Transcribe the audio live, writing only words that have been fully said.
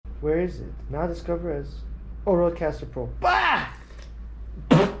Where is it? Now discover as... Oh, Rodecaster Pro. Bah!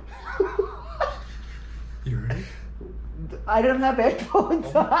 You heard it? I don't have headphones.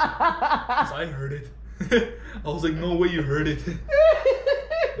 Oh, I heard it. I was like, no way you heard it.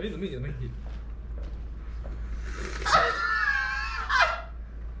 Let me.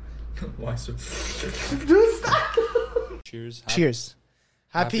 Why so? Dude, stop. Cheers. Cheers.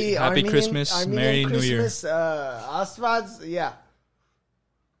 Happy Christmas. Armenian Merry New Year. Christmas, Asvads, yeah.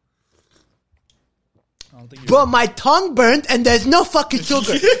 I don't think But my tongue burnt and there's no fucking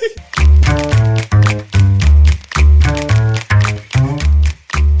sugar.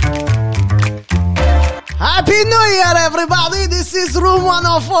 Happy New Year, everybody. This is Room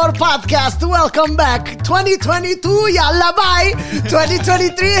 104 Podcast. Welcome back. 2022, yalla bye.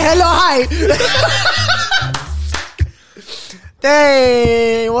 2023, hello, hi.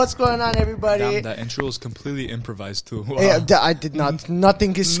 Hey, what's going on, everybody? Damn, that intro was completely improvised too. Wow. Yeah, I did not.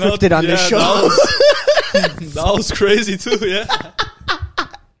 Nothing is scripted on this show. That was crazy too, yeah.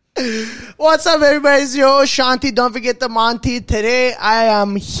 What's up, everybody? It's your host, Shanti. Don't forget the Monty. Today, I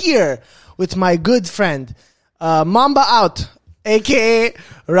am here with my good friend, Mamba Out, a.k.a.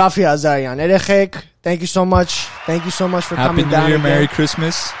 Rafi Azarian. Erechek, thank you so much. Thank you so much for coming down. Happy New Year, again. Merry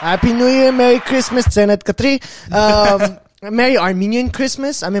Christmas. Happy New Year, Merry Christmas. Tzenet Katri. Merry Armenian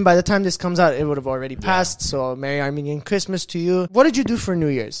Christmas. I mean, by the time this comes out, it would have already passed. So, Merry Armenian Christmas to you. What did you do for New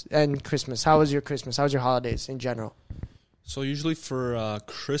Year's and Christmas? How was your Christmas? How was your holidays in general? So usually for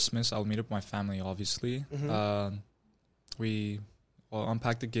Christmas, I'll meet up with my family, obviously. Mm-hmm. We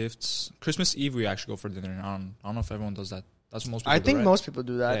unpack the gifts. Christmas Eve, we actually go for dinner. I don't know if everyone does that. That's what most people do, think right? most people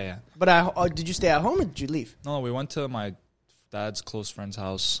do that. Yeah. But did you stay at home or did you leave? No, we went to my dad's close friend's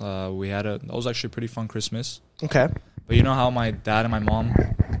house. That was actually a pretty fun Christmas. Okay. But you know how my dad and my mom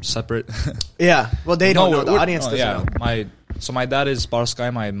separate? Yeah. Well, they don't know. The audience doesn't know. My dad is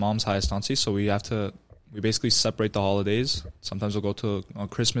Barskai, my mom's highest auntie, so we basically separate the holidays. Sometimes we'll go to on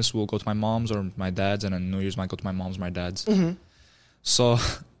Christmas, we'll go to my mom's or my dad's, and then New Year's might go to my mom's or my dad's. Mm-hmm. So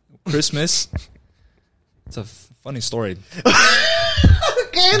Christmas, it's a funny story.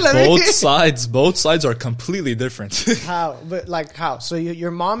 Okay, Both sides are completely different. How? But like how? So your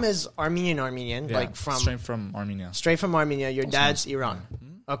mom is Armenian, Yeah, like straight from Armenia. Straight from Armenia. Your dad's Iran.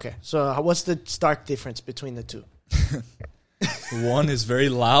 Okay. So what's the stark difference between the two? One is very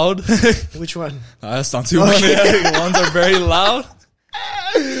loud. Which one? That's not too much. Ones are very loud.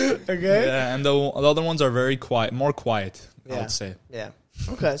 Okay. Yeah, and the other ones are very quiet, more quiet, I would say. Yeah.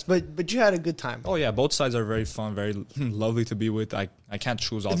 Okay. But you had a good time. Oh yeah, both sides are very fun, very lovely to be with. I can't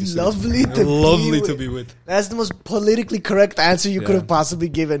choose, obviously. Lovely to be with. That's the most politically correct answer you could have possibly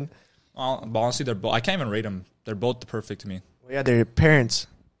given. But honestly, I can't even rate them. They're both perfect to me. Well, yeah, they're your parents.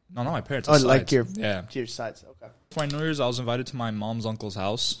 No, not my parents. Oh, sides. like your sides. Okay. For my New Year's, I was invited to my mom's uncle's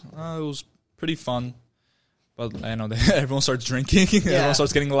house. It was pretty fun, but I know everyone starts drinking. Everyone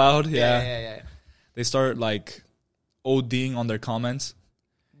starts getting loud. Yeah. They start like ODing on their comments.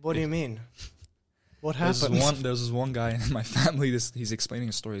 What do you mean? What happened? There's this one guy in my family. He's explaining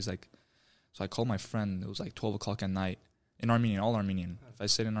a story. He's like, so I called my friend. It was like 12 o'clock at night in Armenian, all Armenian. If I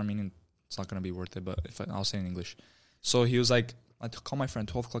say it in Armenian, it's not gonna be worth it. But I'll say it in English. So he was like, I call my friend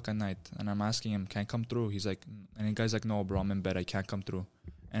 12 o'clock at night, and I'm asking him, can I come through? He's like, and the guy's like, no, bro, I'm in bed. I can't come through.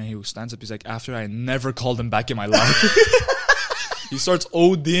 And he stands up. He's like, after I never called him back in my life. He starts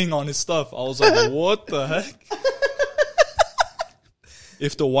ODing on his stuff. I was like, what the heck?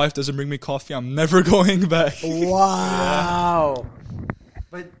 If the wife doesn't bring me coffee, I'm never going back. Wow.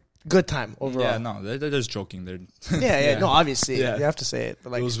 But good time overall. Yeah, no, they're just joking. Yeah. No, obviously. You have to say it.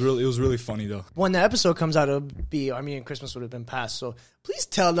 But like, it was really funny, though. When the episode comes out, it'll be Armenian Christmas would have been passed. So please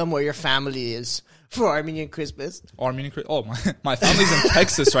tell them where your family is for Armenian Christmas. My family's in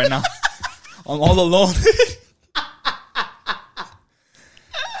Texas right now. I'm all alone.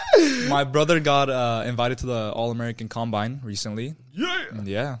 My brother got invited to the All-American Combine recently.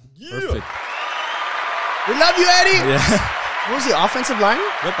 Yeah. Perfect. We love you, Eddie. Yeah. What was he, offensive line?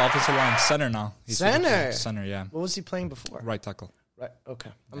 Yep, offensive line. Center now. Center, yeah. What was he playing before? Right tackle. Right, okay.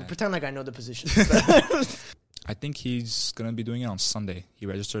 I'm going to pretend like I know the position. I think he's going to be doing it on Sunday. He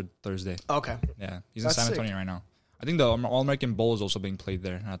registered Thursday. Okay. Yeah, he's in San Antonio right now. I think the All-American Bowl is also being played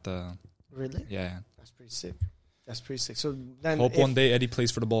there at the... Really? Yeah. That's pretty sick. So then hope one day Eddie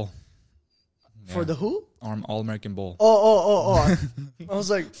plays for the Bowl. For the who? All-American Bowl. Oh. I was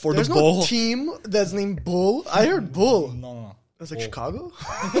like, there's the no Bowl? team that's named Bull. I heard Bull. No. I was like, Chicago?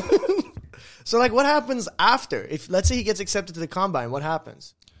 So, like, what happens after? If, let's say he gets accepted to the Combine, what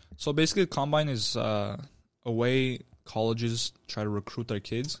happens? So, basically, the Combine is a way colleges try to recruit their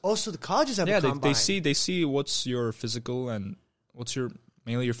kids. Oh, so the colleges have a Combine. They see what's your physical and what's your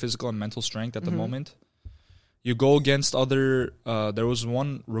mainly your physical and mental strength at the moment. You go against other. There was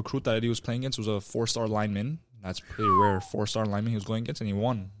one recruit that Eddie was playing against. It was a 4-star lineman. That's pretty rare. 4-star lineman he was going against, and he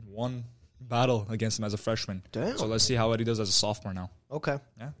won one battle against him as a freshman. Damn. So let's see how Eddie does as a sophomore now. Okay.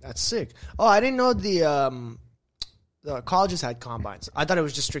 Yeah. That's sick. Oh, I didn't know the colleges had combines. I thought it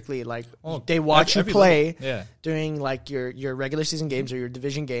was just strictly like they watch you play during like your regular season games or your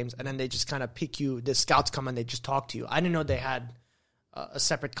division games, and then they just kind of pick you. The scouts come and they just talk to you. I didn't know they had a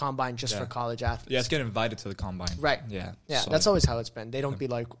separate combine just for college athletes. Yeah, it's getting invited to the combine. Right. Yeah. Yeah, so that's always how it's been. They don't be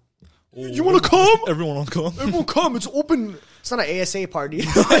like, you want to come? Everyone will come. Everyone come. It's open. It's not an ASA party.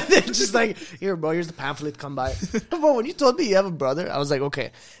 They're just like, here, bro, here's the pamphlet. Come by. But when you told me you have a brother, I was like,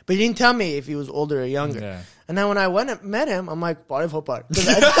 okay. But you didn't tell me if he was older or younger. Yeah. And then when I went and met him, I'm like, because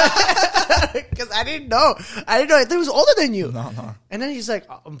I didn't know. I thought he was older than you. No. And then he's like,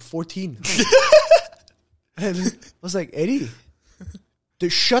 I'm 14. And I was like, Eddie,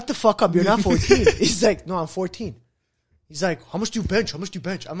 dude, shut the fuck up. You're not 14. He's like, no, I'm 14. He's like, how much do you bench? How much do you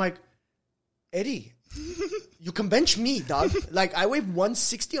bench? I'm like, Eddie, you can bench me, dog. Like, I weigh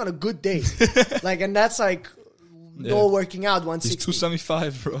 160 on a good day. Like, and that's like no working out, 160. He's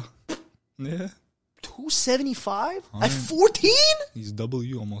 275, bro. Yeah. 275? At 14? He's double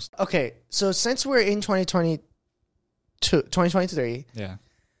you almost. Okay, so since we're in 2023,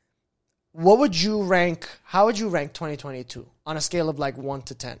 what would you rank, how would you rank 2022 on a scale of like 1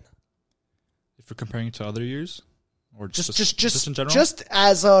 to 10? If you're comparing it to other years? Or just in general? Just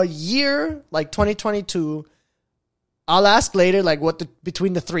as a year, like 2022, I'll ask later, like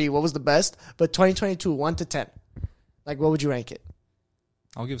between the three, what was the best? But 2022, 1 to 10, like what would you rank it?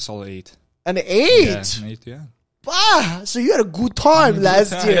 I'll give a solid 8. An 8? Yeah, an 8, yeah. Bah, so you had a good time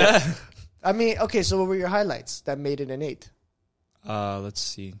last year. Yeah. I mean, okay, so what were your highlights that made it an 8? Let's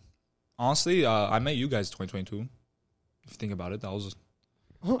see. Honestly, I met you guys 2022. If you think about it, that was...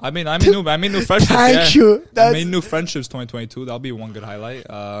 I made new friendships. Thank you. I made new friendships 2022. That'll be one good highlight.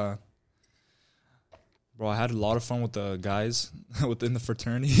 Bro, I had a lot of fun with the guys within the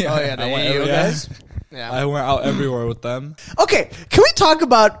fraternity. Oh yeah, the AAO guys. Yeah, I went out everywhere with them. Okay, can we talk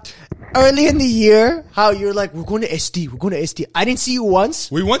about early in the year how you're like, we're going to SD. We're going to SD. I didn't see you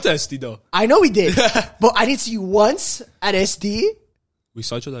once. We went to SD though. I know we did, but I didn't see you once at SD. We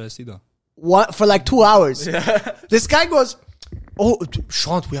saw each other at SD though. What for like 2 hours? Yeah. This guy goes, oh,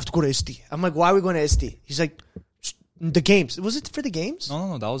 Sean, we have to go to SD. I'm like, why are we going to SD? He's like, the games. Was it for the games?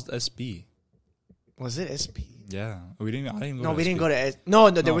 No, that was SB. Was it SP? Yeah, we didn't. I didn't go. No, to we SB. didn't go to.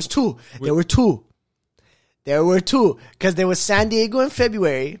 No, there was two. There were two because there was San Diego in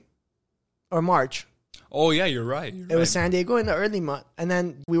February or March. Oh yeah, you're right. It was San Diego in the early month, and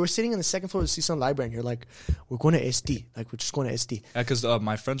then we were sitting on the second floor of the CSUN library, and you're like, "We're going to SD. Like, we're just going to SD." Yeah, because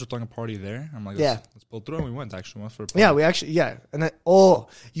my friends were throwing a party there. I'm like, let's pull through, and we went. Actually, went for a party. Yeah, we actually, and then, oh,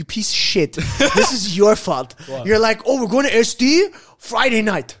 you piece of shit! This is your fault. What? You're like, "Oh, we're going to SD Friday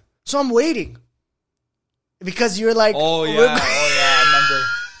night," so I'm waiting because you're like, "Oh yeah, I remember."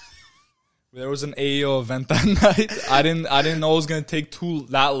 There was an AEO event that night. I didn't know it was gonna take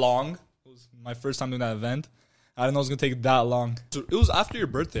that long. My first time doing that event. I didn't know it was going to take that long. So it was after your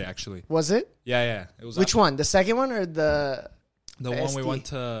birthday, actually. Was it? Yeah. It was. Which one? The second one or the one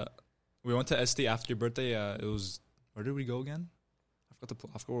SD? we went to SD after your birthday. It was, where did we go again? I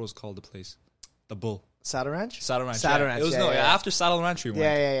forgot what it was called, the place. The Bull. Saddle Ranch? Saddle Ranch. It was after Saddle Ranch we went.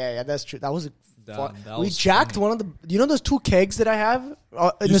 Yeah, that's true. That was we was jacked funny. one of the, you know those 2 kegs that I have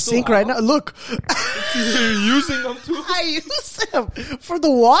in the sink right now? Look. You're using them too? I use them for the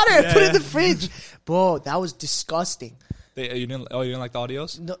water. I put it in the fridge. Bro, that was disgusting. You didn't like the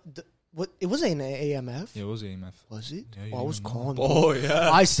audios? No, what? It wasn't an AMF. Yeah, it was AMF. Was it? Yeah, I was calm. Oh, yeah.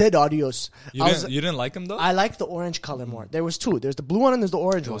 I said audios. You didn't like them though? I like the orange color more. There was 2. There's the blue one and there's the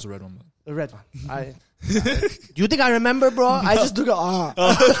orange one. It was a red one. The red one. Do you think I remember, bro? I just took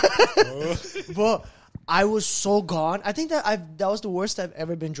Bro, I was so gone. I think that was the worst I've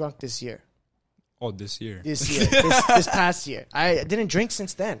ever been drunk this year. Oh, this year. This past year. I didn't drink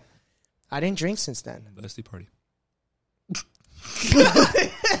since then. The SD party.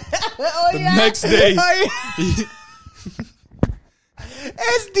 Next day.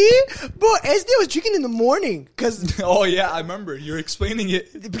 SD? Bro, SD was drinking in the morning. Oh, yeah, I remember. You're explaining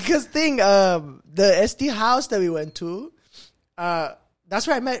it. Because the SD house that we went to, that's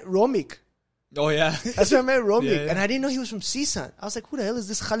where I met Romik. Oh, yeah. That's where I met Romik. Yeah. And I didn't know he was from CSUN. I was like, who the hell is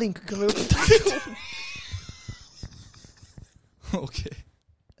this Khalink? Okay.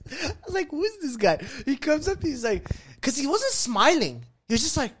 I was like, who is this guy? He comes up, he's like, because he wasn't smiling. He was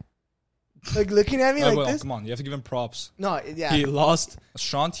just like looking at me like this. Come on, you have to give him props. No, yeah. He lost.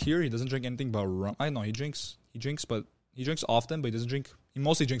 Shant here, he doesn't drink anything but rum. I know he drinks, but he drinks often, but he doesn't drink He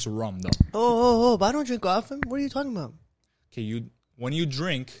mostly drinks rum though. Oh, but I don't drink often. What are you talking about? Okay, when you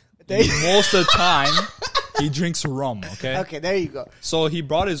drink, most of the time he drinks rum. Okay. Okay, there you go. So he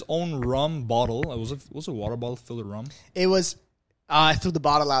brought his own rum bottle. It was a water bottle filled with rum. It was. I threw the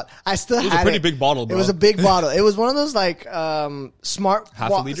bottle out. I still had it. It was a pretty big bottle, bro. It was a big bottle. It was one of those like smart.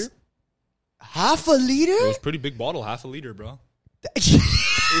 Half a liter. Half a liter? It was a pretty big bottle, half a liter, bro.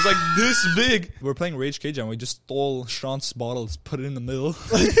 It was like this big. We're playing Rage Cage and we just stole Sean's bottle, put it in the middle.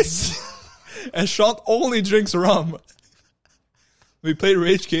 And Sean only drinks rum. We played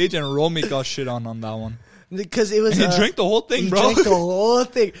Rage Cage and Romy got shit on that one. Because it was. And he drank the whole thing, bro. He drank the whole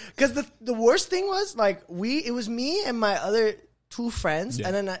thing. Because the worst thing was, like, it was me and my other 2 friends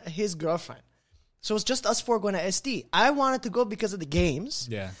and then his girlfriend. So it was just us 4 going to SD. I wanted to go because of the games.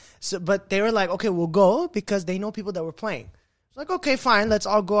 Yeah. So, but they were like, okay, we'll go because they know people that were playing. It's like, okay, fine, let's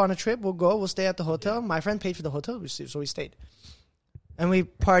all go on a trip. We'll go. We'll stay at the hotel. Yeah. My friend paid for the hotel, so we stayed. And we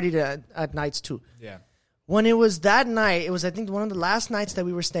partied at nights too. Yeah. When it was that night, it was, I think, one of the last nights that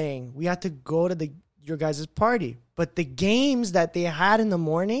we were staying. We had to go to your guys' party. But the games that they had in the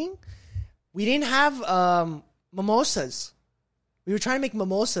morning, we didn't have mimosas. We were trying to make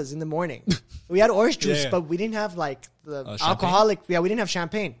mimosas in the morning. We had orange juice, but we didn't have, like, the alcoholic. Yeah, we didn't have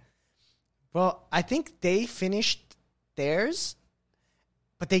champagne. Bro, I think they finished theirs,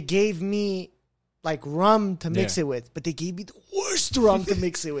 but they gave me like rum to mix it with. But they gave me the worst rum to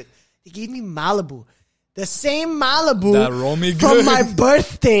mix it with. They gave me Malibu, the same Malibu from my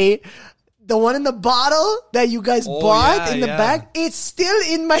birthday, the one in the bottle that you guys bought in the bag. It's still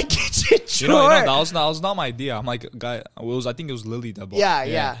in my kitchen drawer. That was not my idea. I'm like, guy, I think it was Lily that bought.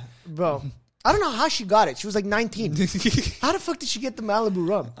 Yeah, bro. I don't know how she got it. She was like 19. How the fuck did she get the Malibu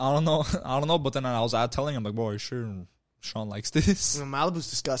rum? I don't know. But then I was telling him, like, bro, are you sure Sean likes this? Malibu's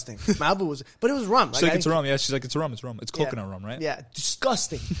disgusting. Malibu was, but it was rum. She's like, it's rum. Yeah, she's like, it's rum. It's coconut rum, right? Yeah,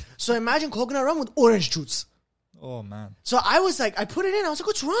 disgusting. So imagine coconut rum with orange juice. Oh man. So I was like, I put it in. I was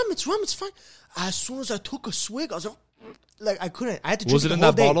like, it's rum. It's fine. As soon as I took a swig, I was like I couldn't. I had to drink Was it the in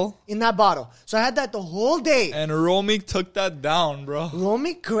whole that day. bottle? In that bottle. So I had that the whole day. And Romy took that down, bro.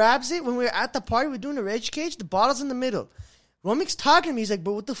 Romy grabs it when we were at the party. We're doing the Rage Cage. The bottle's in the middle. Romy's talking to me. He's like,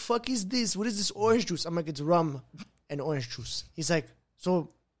 but what the fuck is this? What is this orange juice? I'm like, it's rum and orange juice. He's like, so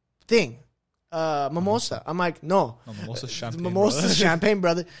mimosa. I'm like, no. Mimosa's champagne. Mimosa's champagne,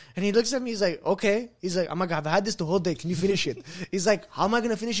 brother. And he looks at me. He's like, okay. He's like, I'm like, I've had this the whole day. Can you finish it? He's like, how am I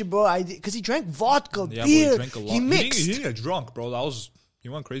gonna finish it, bro? Because he drank vodka, beer. He drank a lot. He mixed. He didn't get drunk, bro. He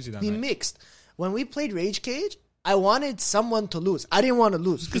went crazy that night. He mixed. When we played Rage Cage, I wanted someone to lose. I didn't want to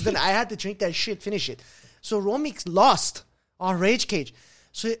lose because then I had to drink that shit, finish it. So Romix lost on Rage Cage.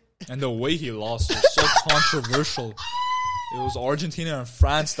 And the way he lost was so controversial. It was Argentina and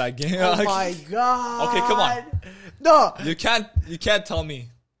France that game. Oh my god! Okay, come on. No, you can't tell me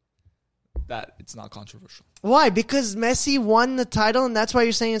that it's not controversial. Why? Because Messi won the title, and that's why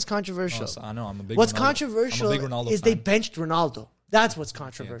you're saying it's controversial. Oh, I know. I'm a big. What's Ronaldo. controversial I'm a big Ronaldo is fan. they benched Ronaldo. That's what's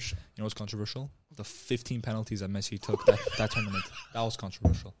controversial. Yeah. You know what's controversial? The 15 penalties that Messi took that tournament. That was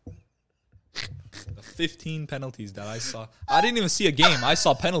controversial. The 15 penalties that I saw. I didn't even see a game. I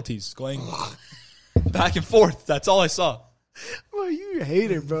saw penalties going back and forth. That's all I saw. Bro, you're a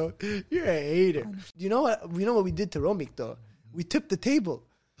hater, bro. You're a hater. You know what we did to Romik, though? We tipped the table.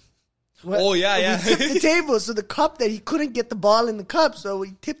 We tipped the table, so the cup that he couldn't get the ball in the cup, so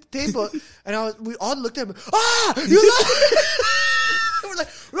we tipped the table, and we all looked at him. We're like,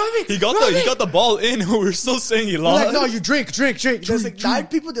 Romik, he got the ball in. We're still saying he lost. Like, no, you drink. There's like 9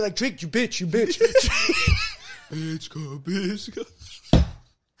 people. They're like, drink, you bitch. bitch.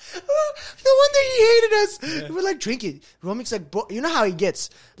 No wonder he hated us. Yeah. We're like, drink it. Romik's like, bro, you know how he gets.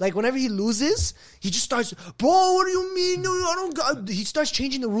 Like, whenever he loses, he just starts, bro, what do you mean? No, I don't got. He starts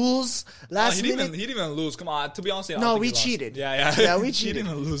changing the rules last minute. He didn't even lose. Come on, to be honest, we cheated. Yeah, we cheated. He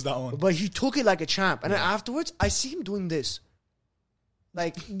didn't even lose that one. But he took it like a champ. And then afterwards, I see him doing this.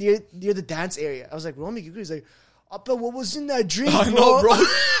 Like, near the dance area. I was like, Romik, you could. He's like, but what was in that drink, I know, bro.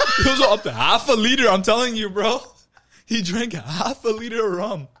 It was up to half a liter, I'm telling you, bro. He drank half a liter of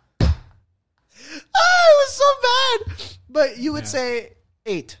rum. Oh, it was so bad. But you would say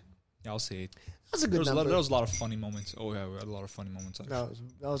 8. Yeah, I'll say 8. That's a good number. There was a lot of funny moments. Oh, yeah, we had a lot of funny moments. Actually.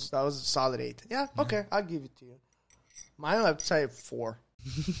 That was a solid 8. Yeah, okay, I'll give it to you. Mine, I'd say 4.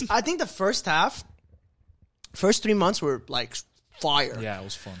 I think the first 3 months were like fire. Yeah, it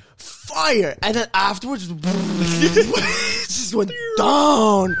was fun. Fire. And then afterwards, it just went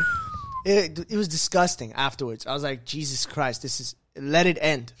down. It was disgusting afterwards. I was like, Jesus Christ, let it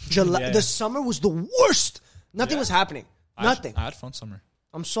end. The summer was the worst. Nothing was happening. Nothing. I had fun summer.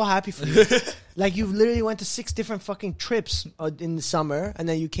 I'm so happy for you. Like, you literally went to 6 different fucking trips in the summer, and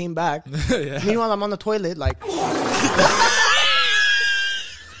then you came back. Yeah. Meanwhile, I'm on the toilet, like...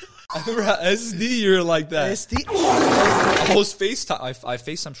 I remember at SD, you were like that. SD? I was FaceTime. I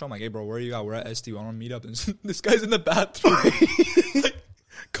FaceTime show. I'm like, hey, bro, where are you at? We're at SD. We want to meet up. And this guy's in the bathroom. Like,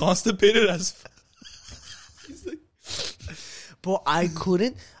 constipated as fuck. He's like... Bro, I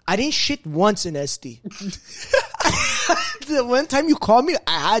didn't shit once in SD. The one time you called me,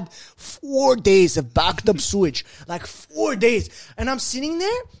 I had 4 days of backed up sewage. Like 4 days. And I'm sitting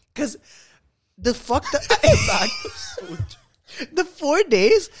there because the the 4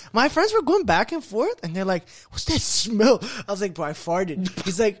 days, my friends were going back and forth and they're like, what's that smell? I was like, bro, I farted.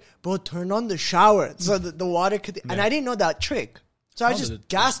 He's like, bro, turn on the shower so the water could... Yeah. And I didn't know that trick. So I just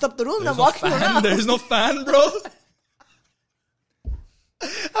gassed up the room and I'm walking around. There's no fan, bro. I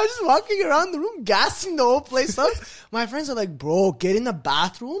was just walking around the room, gassing the whole place up. My friends are like, bro, get in the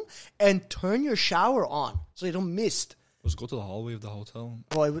bathroom and turn your shower on so you don't mist. Let's go to the hallway of the hotel.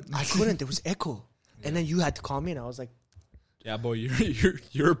 Bro, I couldn't. There was echo. Yeah. And then you had to call me and I was like... Yeah, boy,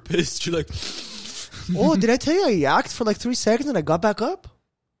 you're pissed. You're like... Oh, did I tell you I yacked for like 3 seconds and I got back up?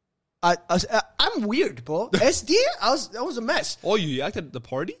 I'm weird, bro. SD, that was a mess. Oh, you yacked at the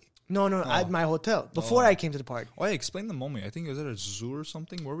party? No, at my hotel before I came to the party. Oh, yeah, explain the moment. I think it was at a zoo or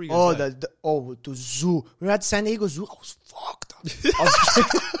something. Where were you guys at? The zoo. We were at San Diego Zoo. I was fucked up.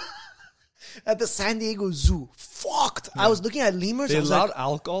 At the San Diego Zoo. Fucked. Yeah. I was looking at lemurs. They allowed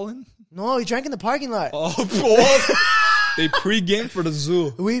alcohol in? No, we drank in the parking lot. Oh, bro. They pre-game for the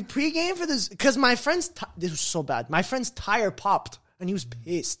zoo. We pre-game for this because my friend's... this was so bad. My friend's tire popped and he was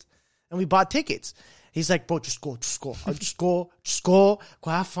pissed. And we bought tickets. He's like, bro, just go. I'll just go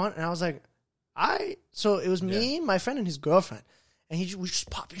have fun. And I was like, so it was me, my friend, and his girlfriend. And we just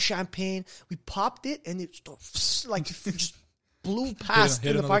popping champagne. We popped it, and it just blew past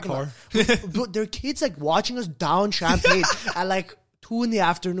in the parking lot. But there are kids like watching us down champagne at like 2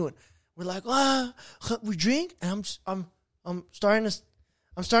 PM. We're like, we drink, and I'm starting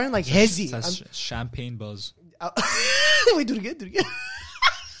like hezzy. That's champagne buzz. Wait, do it again.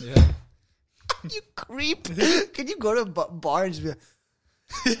 Yeah. You creep. Can you go to a bar and just be like...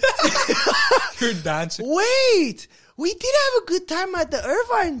 You're dancing. Wait. We did have a good time at the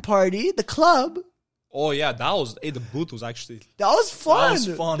Irvine party, the club. Oh, yeah. The booth was actually... That was fun.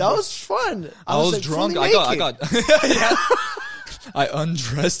 That was fun. I was like, drunk. I got... Yeah. I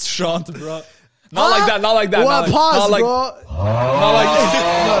undressed Sean, bro. Not like that. Well, pause, bro. Not like this.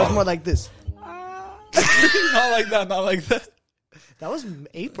 No, it's more like this. Not like that. That was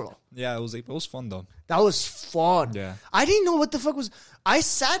April. Yeah, it was fun though. That was fun. Yeah. I didn't know what the fuck was... I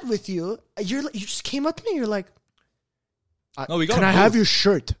sat with you. You just came up to me. You're like... Can I have your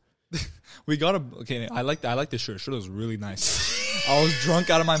shirt? We got a... Okay, I like the shirt. Shirt was really nice. I was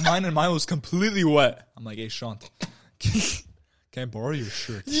drunk out of my mind and mine was completely wet. I'm like, hey, Sean, can I borrow your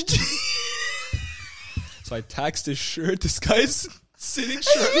shirt? So I taxed his shirt. This guy's sitting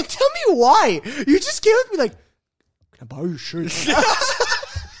shirt. You didn't tell me why. You just came up to me like... Can I borrow your shirt?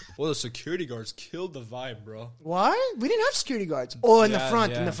 Well, the security guards killed the vibe, bro. Why? We didn't have security guards. Oh, in the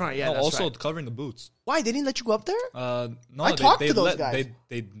front. Yeah, no, that's also right. covering the boots. Why? They didn't let you go up there? No, I talked to those guys.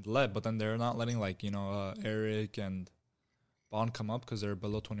 They let, but then they're not letting Eric and Bond come up because they're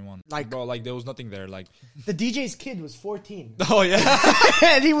below 21. Like, bro, there was nothing there. Like, the DJ's kid was 14. Oh yeah,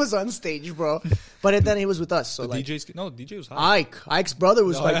 and he was on stage, bro. But then he was with us. So the DJ was high. Ike's brother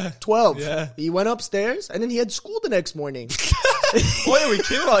was 12. Yeah, he went upstairs and then he had school the next morning. Oh yeah, we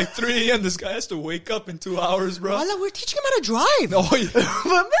came at like 3 AM. This guy has to wake up in 2 hours, bro. Wallah, we're teaching him how to drive. Oh yeah.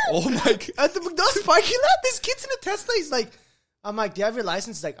 Oh my god. At the McDonald's parking lot, this kid's in a Tesla. He's like, I'm like, do you have your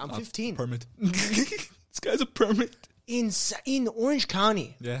license? He's like, I'm 15. Permit. This guy's a permit. In Orange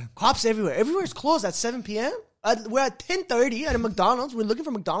County. Yeah. Cops everywhere. Everywhere's closed at 7 PM. We're at 10:30 at a McDonald's. We're looking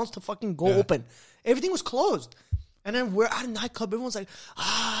for McDonald's to fucking go open. Everything was closed. And then we're at a nightclub. Everyone's like,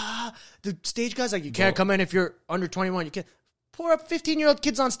 The stage guy's like, you can't come in if you're under 21. You can't. Poor 15-year-old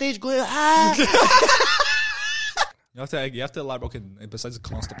kids on stage going, You have to elaborate. Okay, besides the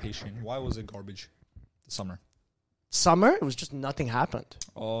constipation, why was it garbage? The summer. Summer? It was just nothing happened.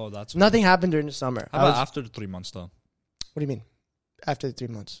 Oh, that's... Nothing happened during the summer. How about after the 3 months, though? What do you mean? After the 3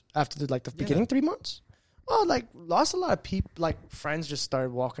 months? After the beginning 3 months? Oh, lost a lot of people. Friends just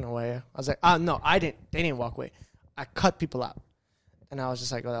started walking away. I was like, no, I didn't. They didn't walk away. I cut people out. And I was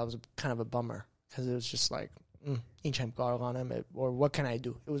just like, that was kind of a bummer. Because it was just like, or what can I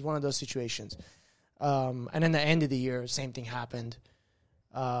do? It was one of those situations. And then the end of the year, same thing happened.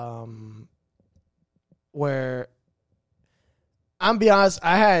 Where, I'm be honest,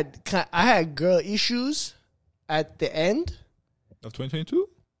 I had girl issues at the end. Of 2022?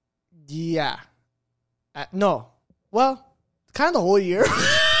 Yeah. No. Well, kind of the whole year.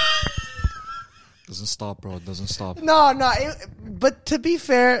 Doesn't stop, bro. It doesn't stop. No. But to be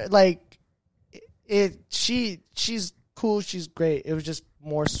fair, like, she's cool. She's great. It was just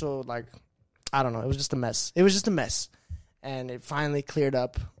more so like, I don't know. It was just a mess. And it finally cleared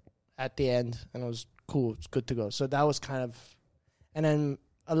up at the end, and it was cool. It's good to go. So that was kind of, and then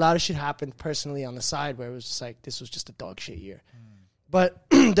a lot of shit happened personally on the side where it was just like, this was just a dog shit year. But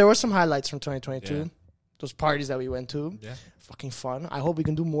there were some highlights from 2022. Yeah. Those parties that we went to. Yeah. Fucking fun. I hope we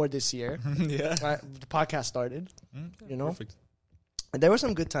can do more this year. Yeah. The podcast started. You know? Perfect. And there were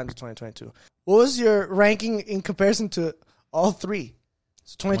some good times in 2022. What was your ranking in comparison to all three?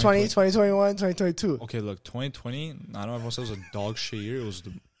 So 2020, 2021, 2022. Okay, look, 2020, I don't know if everyone said it was a dog shit year. It was,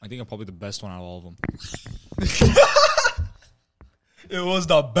 I think, probably the best one out of all of them. It was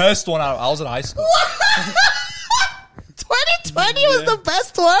the best one out of, I was in high school. 2020 was the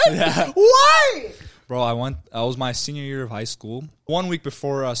best one? Yeah. Why? Bro, I was my senior year of high school. 1 week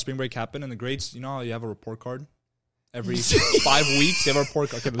before spring break happened, and the grades, you know how you have a report card? Every 5 weeks, you have a report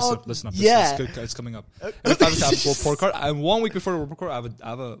card. Okay, listen up. Yeah. It's coming up. Every 5 weeks, I have a report card. And 1 week before the report card, I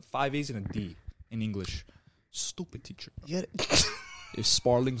have a 5 A's and a D in English. Stupid teacher. Yeah. If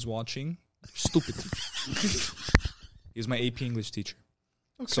Sparling's watching, stupid teacher. He was my AP English teacher.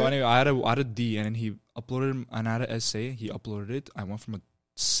 Okay. So anyway, I had a D, and then he uploaded, and I had an essay. He uploaded it. I went from a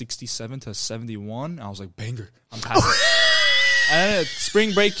 67 to a 71. I was like, banger, I'm passing. And then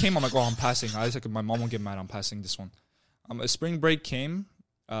spring break came. I'm like, oh, I'm passing. I was like, my mom won't get mad. I'm passing this one. Spring break came,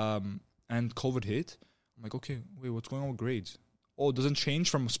 and COVID hit. I'm like, okay, wait, what's going on with grades? Oh, it doesn't change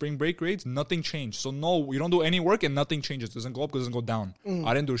from spring break grades? Nothing changed. So no, you don't do any work and nothing changes. It doesn't go up, it doesn't go down.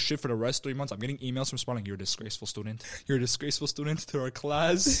 I didn't do shit for the rest 3 months. I'm getting emails from Sparling. You're a disgraceful student. You're a disgraceful student to our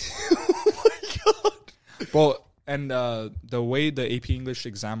class. Oh my God. Bro, and the way the AP English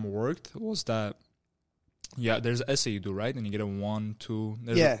exam worked was that, yeah, there's an essay you do, right? And you get a 1, 2.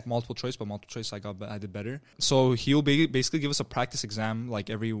 There's a multiple choice, but multiple choice I did better. So he'll basically give us a practice exam like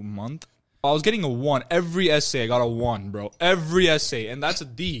every month. I was getting a 1. Every essay I got a 1, bro. Every essay. And that's a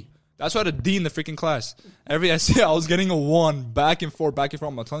D. That's why I had a D in the freaking class. Every essay I was getting a 1. Back and forth. I'm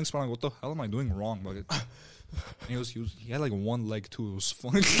telling Sparling, what the hell am I doing wrong? And he had like one leg too. It was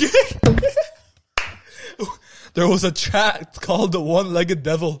funny. There was a chat called the One-Legged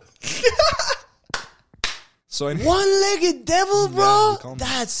Devil. So One-Legged Devil, bro? Yeah,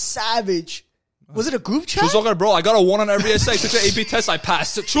 that's savage. Was it a group chat? Chuzok, bro, I got a 1 on every essay. I took the AP test, I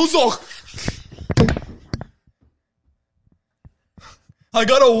passed. Chuzok! I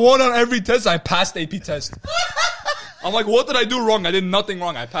got a 1 on every test, I passed the AP test. I'm like, what did I do wrong? I did nothing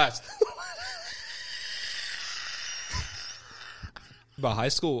wrong, I passed. But high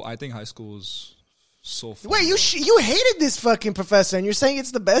school, I think high school was so fun. Wait, you hated this fucking professor, and you're saying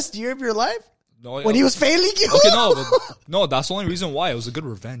it's the best year of your life? No, when he was failing you? Okay, no, that's the only reason why. It was a good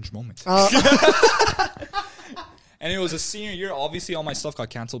revenge moment. And it was a senior year. Obviously, all my stuff got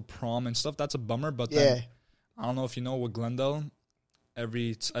canceled, prom and stuff. That's a bummer. But then, I don't know if you know, with Glendale,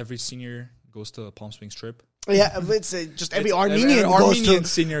 every senior goes to a Palm Springs trip. Yeah, it's just every Armenian goes to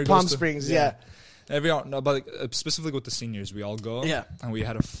senior Palm goes Springs. To, yeah. But specifically with the seniors, we all go. Yeah. And we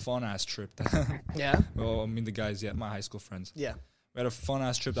had a fun ass trip. Yeah. Well, I mean the guys, my high school friends. Yeah. We had a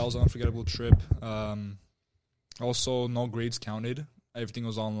fun-ass trip. That was an unforgettable trip. Also, no grades counted. Everything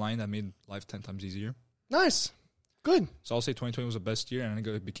was online. That made life 10 times easier. Nice. Good. So I'll say 2020 was the best year, and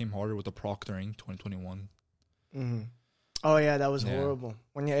it became harder with the proctoring, 2021. Mm-hmm. Oh, yeah, that was horrible.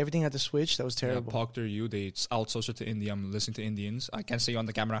 When everything had to switch, that was terrible. Yeah, Proctor U, they outsourced it to India. I'm listening to Indians. I can't see you on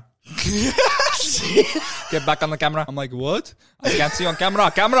the camera. Get back on the camera. I'm like, what? I can't see you on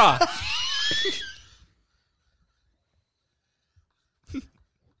camera. Camera!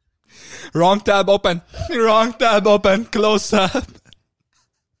 Wrong tab open. Wrong tab open. Close up.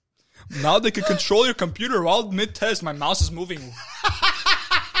 Now they can control your computer while mid-test. My mouse is moving.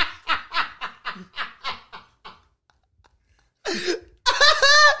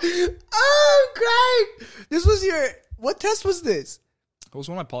 Oh, great. This was what test was this? It was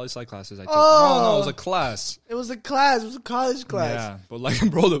one of my poli-sci classes I took. No, it was a class. It was a class. It was a college class. Yeah, but like,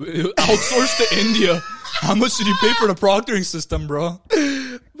 bro, it outsourced to India. How much did you pay for the proctoring system, bro?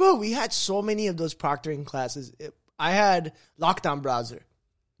 Bro, we had so many of those proctoring classes. I had Lockdown Browser.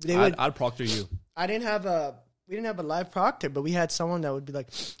 I'd proctor you. We didn't have a live proctor, but we had someone that would be like,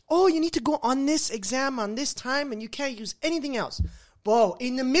 oh, you need to go on this exam on this time, and you can't use anything else. Bro,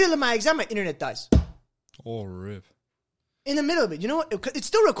 in the middle of my exam, my internet dies. Oh, rip. In the middle of it. You know what? It's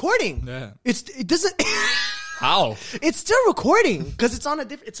still recording. Yeah. It doesn't... How? It's still recording, because it's on an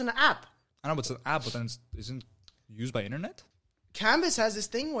app. I know, but it's an app, but then it isn't used by internet? Canvas has this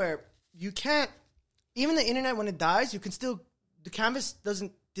thing where you can't, even the internet when it dies, you can still, the canvas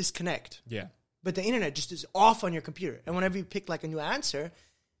doesn't disconnect. Yeah. But the internet just is off on your computer. And whenever you pick like a new answer,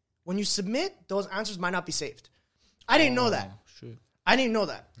 when you submit, those answers might not be saved. I didn't know that. Shit. I didn't know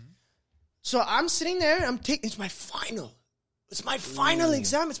that. So I'm sitting there, it's my final. It's my final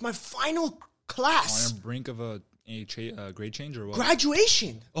exam. It's my final class. On the brink of a grade change or what?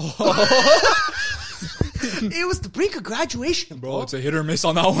 Graduation. It was the brink of graduation, bro. Bro, it's a hit or miss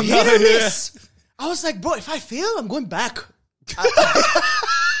on that one. Hit or miss. I was like, bro, if I fail, I'm going back. If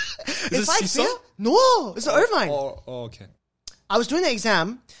I fail, no, it's Irvine. Oh, okay. I was doing the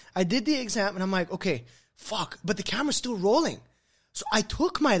exam. I did the exam, and I'm like, okay, fuck. But the camera's still rolling. So I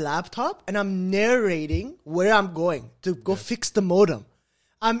took my laptop, and I'm narrating where I'm going to go fix the modem.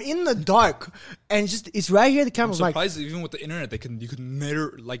 I'm in the dark, and it's right here. The camera's I'm surprised even with the internet, you could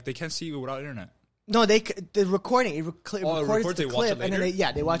narrate, like they can't see you without internet. No, the recording. It records the they watch clip, it later? and then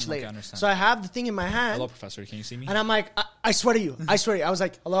they watch it later. Understand. So I have the thing in my hand. Hello, professor. Can you see me? And I'm like, I swear to you. I swear to you. I was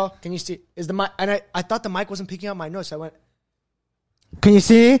like, hello, can you see? Is the mic? And I thought the mic wasn't picking up my noise. So I went, can you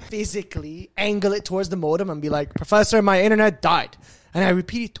see? Physically angle it towards the modem and be like, Professor, my internet died. And I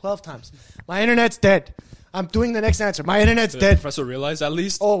repeat it 12 times. My internet's dead. I'm doing the next answer. My internet's dead. The professor realized at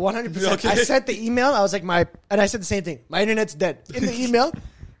least? Oh, 100%. Okay. I sent the email. I was like, and I said the same thing. My internet's dead. In the email.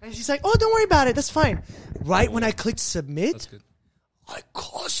 And she's like, oh, don't worry about it. That's fine. Right when I clicked submit, That's good. I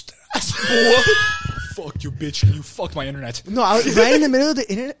cussed. Fuck you, bitch. You fucked my internet. No, I was right in the middle of the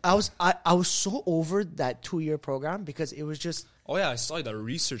internet. I was so over that 2-year program because it was just. Oh yeah, I saw that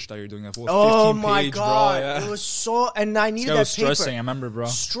research that you're doing. That 15 Oh my page, god, bro, yeah. it was so, and I needed It that was paper. stressing. I remember, bro.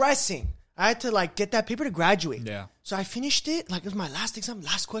 Stressing. I had to like get that paper to graduate. Yeah. So I finished it. Like it was my last exam,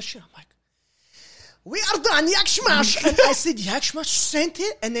 last question. I'm like, we are done, yak smash. And I said yak smash, sent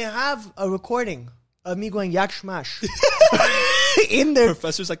it, and they have a recording of me going yak smash in there.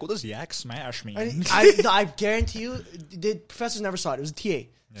 Professor's like, what does yak smash mean? And I guarantee you, the professors never saw it. It was a TA.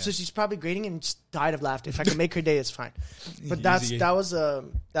 Yeah. So she's probably grading and just died of laughter. If I could make her day, it's fine. But that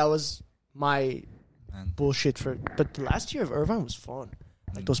was my bullshit for. But the last year of Irvine was fun.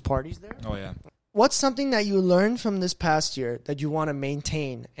 Like those parties there. Oh yeah. What's something that you learned from this past year that you want to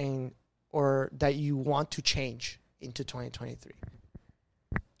maintain or that you want to change into 2023?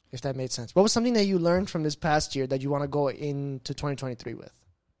 If that made sense. What was something that you learned from this past year that you want to go into 2023 with,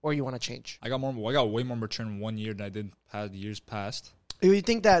 or you want to change? I got way more mature in 1 year than I did years past. Do you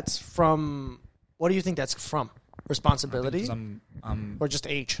think that's from? What do you think that's from? Responsibility, I'm or just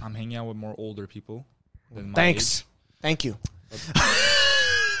age? I'm hanging out with more older people than my Thanks. age. Thank you.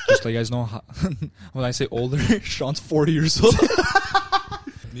 Just so you guys know, when I say older, Sean's 40 years old.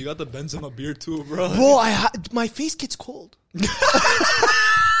 You got the Benzema beard too, bro. Bro, my face gets cold.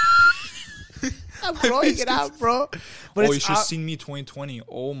 I'm growing it out, bro. But you should have seen me 2020.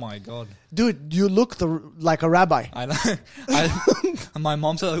 Oh my god, dude, you look like a rabbi. My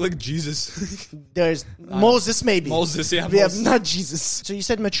mom said I look like Jesus. There's Moses, maybe. Moses, yeah. We have not Jesus. So you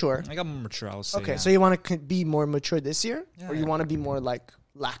said mature. I got more mature, I would say. Okay, yeah. so you want to be more mature this year, or you Yeah. want to be more like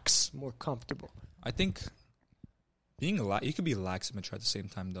lax, more comfortable? I think you could be lax and mature at the same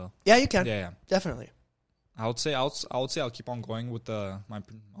time, though. Yeah, you can. Yeah. Definitely. I would say I'll keep on going with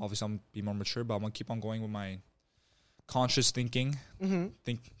obviously I'm be more mature, but I'm gonna keep on going with my conscious thinking.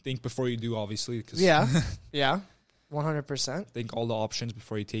 Mm-hmm. Think before you do, obviously. Cause Yeah. 100%. Think all the options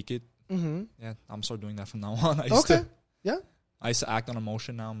before you take it. Mm-hmm. Yeah, I'm start doing that from now on. I used to act on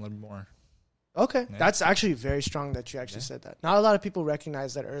emotion. Now I'm a little more. Okay. Yeah. That's actually very strong that you actually said that. Not a lot of people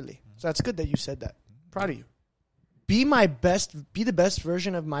recognize that early. So that's good that you said that. Proud of you. Be the best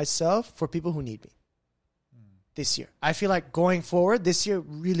version of myself for people who need me. This year. I feel like going forward, this year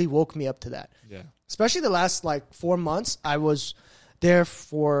really woke me up to that. Yeah. Especially the last 4 months, I was there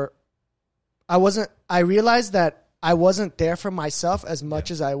I realized that I wasn't there for myself as much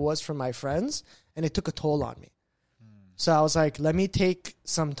as I was for my friends, and it took a toll on me. So I was like, let me take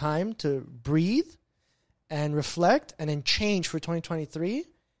some time to breathe and reflect and then change for 2023.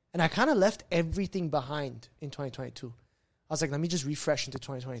 And I kind of left everything behind in 2022. I was like, let me just refresh into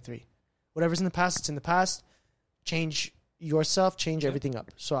 2023. Whatever's in the past, it's in the past. Change yourself, change everything up.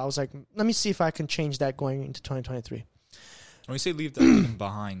 So I was like, let me see if I can change that going into 2023. When you say leave everything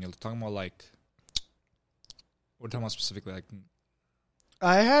behind, you're talking about what we're talking about specifically?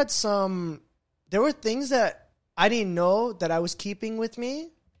 I had there were things that I didn't know that I was keeping with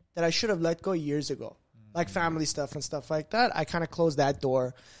me that I should have let go years ago. Like family stuff and stuff like that. I kind of closed that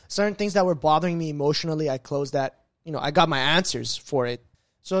door. Certain things that were bothering me emotionally, I closed that. I got my answers for it.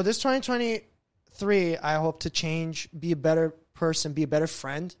 So this 2023, I hope to change, be a better person, be a better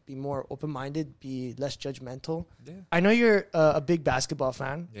friend, be more open-minded, be less judgmental. Yeah. I know you're a big basketball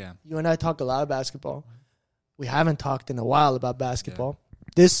fan. Yeah. You and I talk a lot of basketball. We haven't talked in a while about basketball.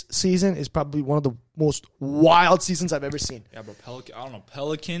 This season is probably one of the most wild seasons I've ever seen. Yeah, bro. I don't know.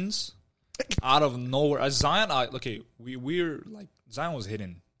 Pelicans out of nowhere. Zion, we're like, Zion was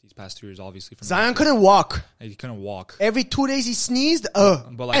hidden these past 2 years, obviously. From Zion couldn't walk. He couldn't walk. Every 2 days he sneezed,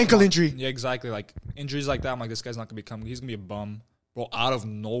 But like, ankle injury. Yeah, exactly. Like, injuries like that, I'm like, this guy's not going to he's going to be a bum. Bro, out of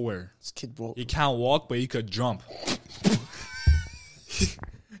nowhere. This kid, bro. He can't walk, but he could jump.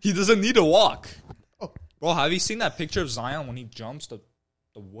 He doesn't need to walk. Oh. Bro, have you seen that picture of Zion when he jumps? The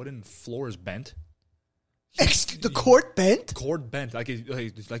wooden floor is bent. The court bent? Court bent. Like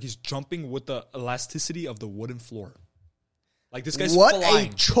he's jumping with the elasticity of the wooden floor. Like this guy's what flying.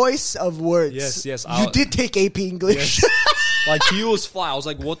 A choice of words. Yes. You did take AP English. Yes. Like he was flying. I was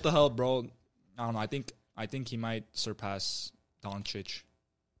like, what the hell, bro? I don't know. I think he might surpass Doncic.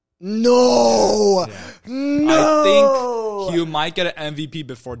 No. Yeah. No. I think he might get an MVP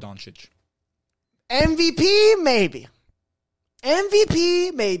before Doncic. MVP, maybe.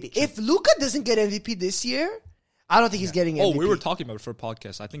 If Luka doesn't get MVP this year, I don't think he's getting MVP. Oh, we were talking about it for a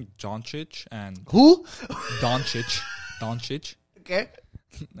podcast. I think Doncic and... Who? Doncic. Okay.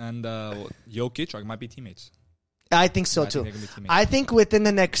 And Jokic might be teammates. I think so, I think too. they're gonna be teammates. I think within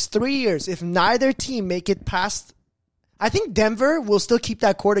the next 3 years, if neither team make it past... I think Denver will still keep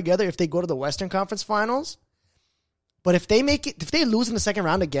that core together if they go to the Western Conference Finals. But if they lose in the second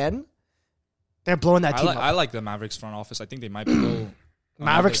round again, they're blowing that team up. I like the Mavericks front office. I think they might pull...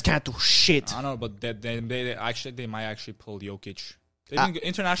 Mavericks can't do shit. I don't know, but they might actually pull Jokic. They've been good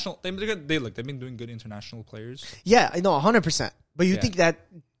international. They've been doing good international players. Yeah, I know 100%. But you think that?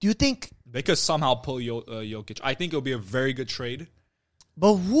 Do you think they could somehow pull Jokic? I think it'll be a very good trade.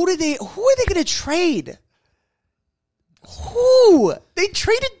 But who are they going to trade? Who they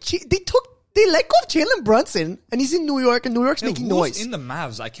traded? They let go of Jalen Brunson, and he's in New York, and New York's making noise. In the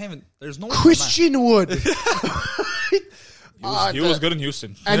Mavs, I can't even. There's no Christian Wood. He was good in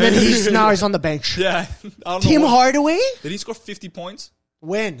Houston. And then he's on the bench. Yeah. I don't Tim know Hardaway? Did he score 50 points?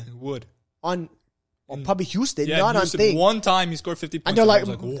 When? Wood. On probably Houston, Yeah, not Houston. on Thing. One time he scored 50 points. And they're like,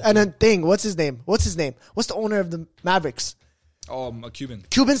 whoa. and then Thing, what's his name? What's the owner of the Mavericks? Oh, a Cuban.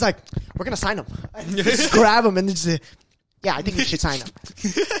 Cuban's like, we're going to sign him. Just grab him and then just say, yeah, I think we should sign him.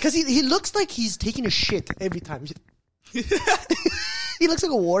 Because he looks like he's taking a shit every time. He looks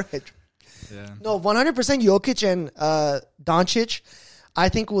like a warhead. Yeah. No, 100% Jokic and Doncic, I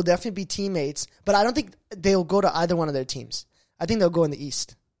think will definitely be teammates. But I don't think they'll go to either one of their teams. I think they'll go in the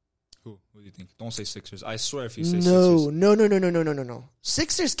East. Who do you think? Don't say Sixers. I swear if you say No. Sixers.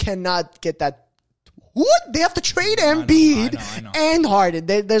 Sixers cannot get that. What? They have to trade Embiid I know. and Harden.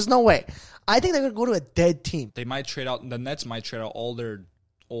 There's no way. I think they're going to go to a dead team. They might trade out. The Nets might trade out all their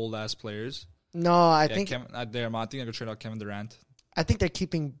old ass players. No, I think I think they're going to trade out Kevin Durant. I think they're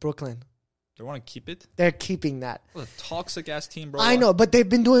keeping Brooklyn. They want to keep it? They're keeping that. What a toxic ass team, bro. I know, but they've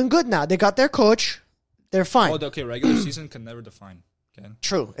been doing good now. They got their coach. They're fine. Oh, okay. Regular season can never define. Okay.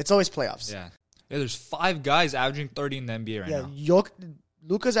 True. It's always playoffs. Yeah. There's 5 guys averaging 30 in the NBA right now.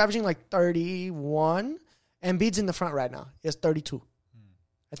 Luka's averaging like 31. Embiid's in the front right now. He has 32.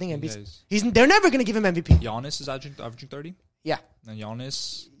 I think Embiid's. They're never going to give him MVP. Giannis is averaging 30? Yeah. And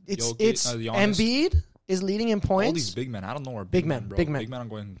Giannis. It's Giannis. Embiid is leading in points. All these big men. I don't know where big men, bro. big men. Big men are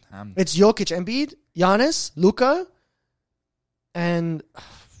going ham. It's Jokic, Embiid, Giannis, Luka, and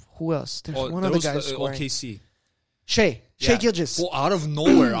who else? There's one other guy scoring. OKC. Shea Gilgeous. Well, out of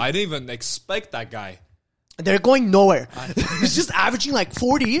nowhere. I didn't even expect that guy. They're going nowhere. He's just averaging like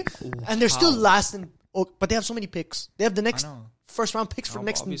 40, and they're still last in. But they have so many picks. They have the next first round picks for the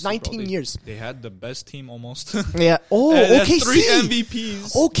next 19 years. They had the best team almost. Yeah. Oh, OKC. 3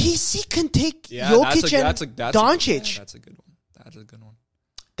 MVPs. OKC can take Jokic and Doncic. That's a good one. That's a good one.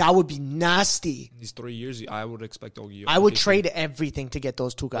 That would be nasty. In these 3 years, I would expect OKC. I would trade everything to get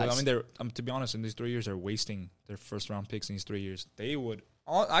those two guys. Well, I mean, they're to be honest, in these 3 years, they're wasting their first round picks in these 3 years. They would.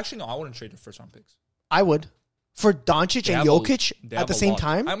 Actually, no, I wouldn't trade their first round picks. I would. For Doncic and Jokic at the same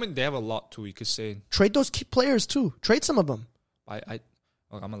time? I mean, they have a lot too. You could say. Trade those key players too. Trade some of them.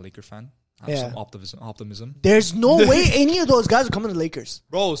 I'm a Laker fan. I have some optimism. There's no way any of those guys are coming to the Lakers.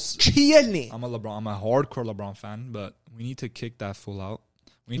 Bro, Clearly. I'm a hardcore LeBron fan, but we need to kick that fool out.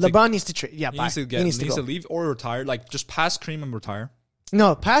 LeBron needs to trade. Yeah, he needs to leave or retire. Like, just pass Kareem and retire.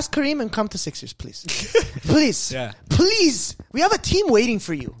 No, pass Kareem and come to Sixers, please. Please. Yeah. Please. We have a team waiting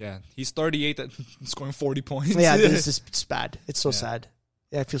for you. Yeah. He's 38 and scoring 40 points. Yeah, it's bad. It's so sad.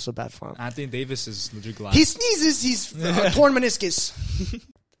 Yeah, I feel so bad for him. Anthony Davis is legit glad. He sneezes, he's torn meniscus.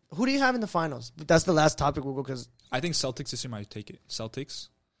 Who do you have in the finals? That's the last topic we'll go because I think Celtics this year might take it. Celtics,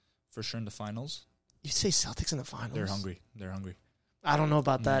 for sure in the finals. you say Celtics in the finals. They're hungry. They're hungry. I don't know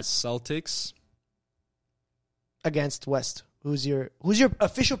about that. Celtics Against West. Who's your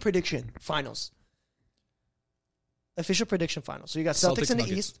official prediction? Finals. Official prediction finals. So you got Celtics in the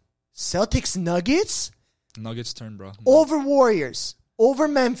Nuggets. East. Celtics Nuggets Nuggets turn, bro. over Warriors, over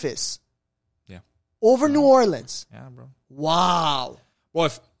Memphis. Yeah. Over New Orleans. Yeah, bro. Wow. Well,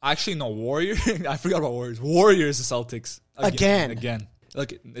 if actually no Warrior, I forgot about Warriors. Warriors, the Celtics again.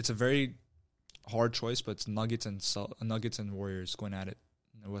 Like it's a very hard choice, but it's Nuggets and Warriors going at it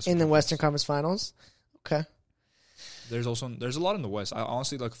In the Western Conference Finals. Okay. There's a lot in the West. I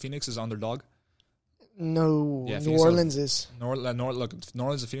honestly like Phoenix is underdog. No, Yeah, New Phoenix Orleans is. New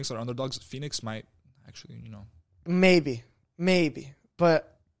Orleans and Phoenix are underdogs. Phoenix might actually, Maybe.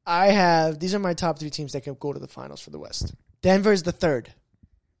 But these are my top 3 teams that can go to the finals for the West. Denver's the third.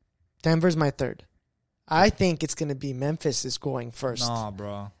 Denver's my third. I think it's going to be Memphis is going first. Nah,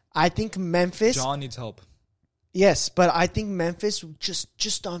 bro. I think Memphis. John needs help. Yes, but I think Memphis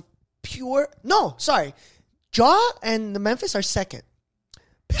just on pure. No, sorry. Ja and the Memphis are second.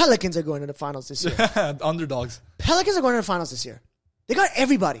 Pelicans are going to the finals this year. Underdogs. Pelicans are going to the finals this year. They got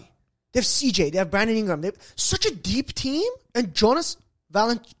everybody. They have CJ. They have Brandon Ingram. They have such a deep team. And Jonas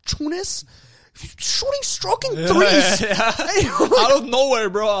Valanciunas stroking threes. Out of nowhere,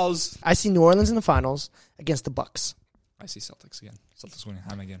 bro. I see New Orleans in the finals against the Bucks. I see Celtics again. Celtics winning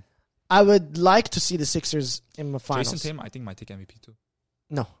ham again. I would like to see the Sixers in the finals. Jason Tatum, I think, might take MVP too.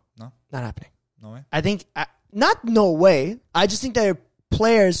 No. No? Not happening. No way? I think, not no way. I just think there are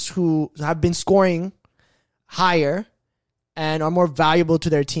players who have been scoring higher and are more valuable to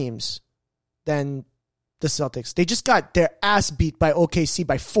their teams than the Celtics. They just got their ass beat by OKC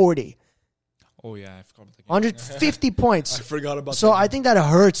by 40. Oh, yeah. I forgot about that game. 150 points. I forgot about So that I think that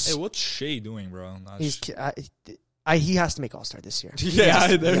hurts. Hey, what's Shea doing, bro? He has to make All-Star this year.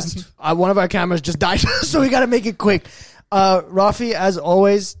 Yeah, there's... One of our cameras just died, so we got to make it quick. Rafi, as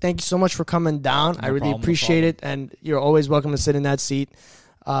always, thank you so much for coming down. I really appreciate it, and you're always welcome to sit in that seat.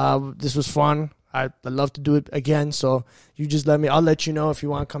 This was fun. I'd love to do it again, so you just I'll let you know if you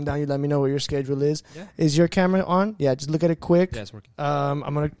want to come down. You let me know what your schedule is. Yeah. Is your camera on? Yeah, just look at it quick. Yeah, it's working.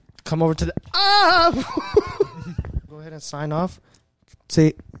 I'm going to come over to the... Go ahead and sign off.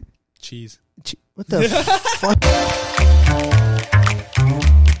 Say... Cheese. What the fuck?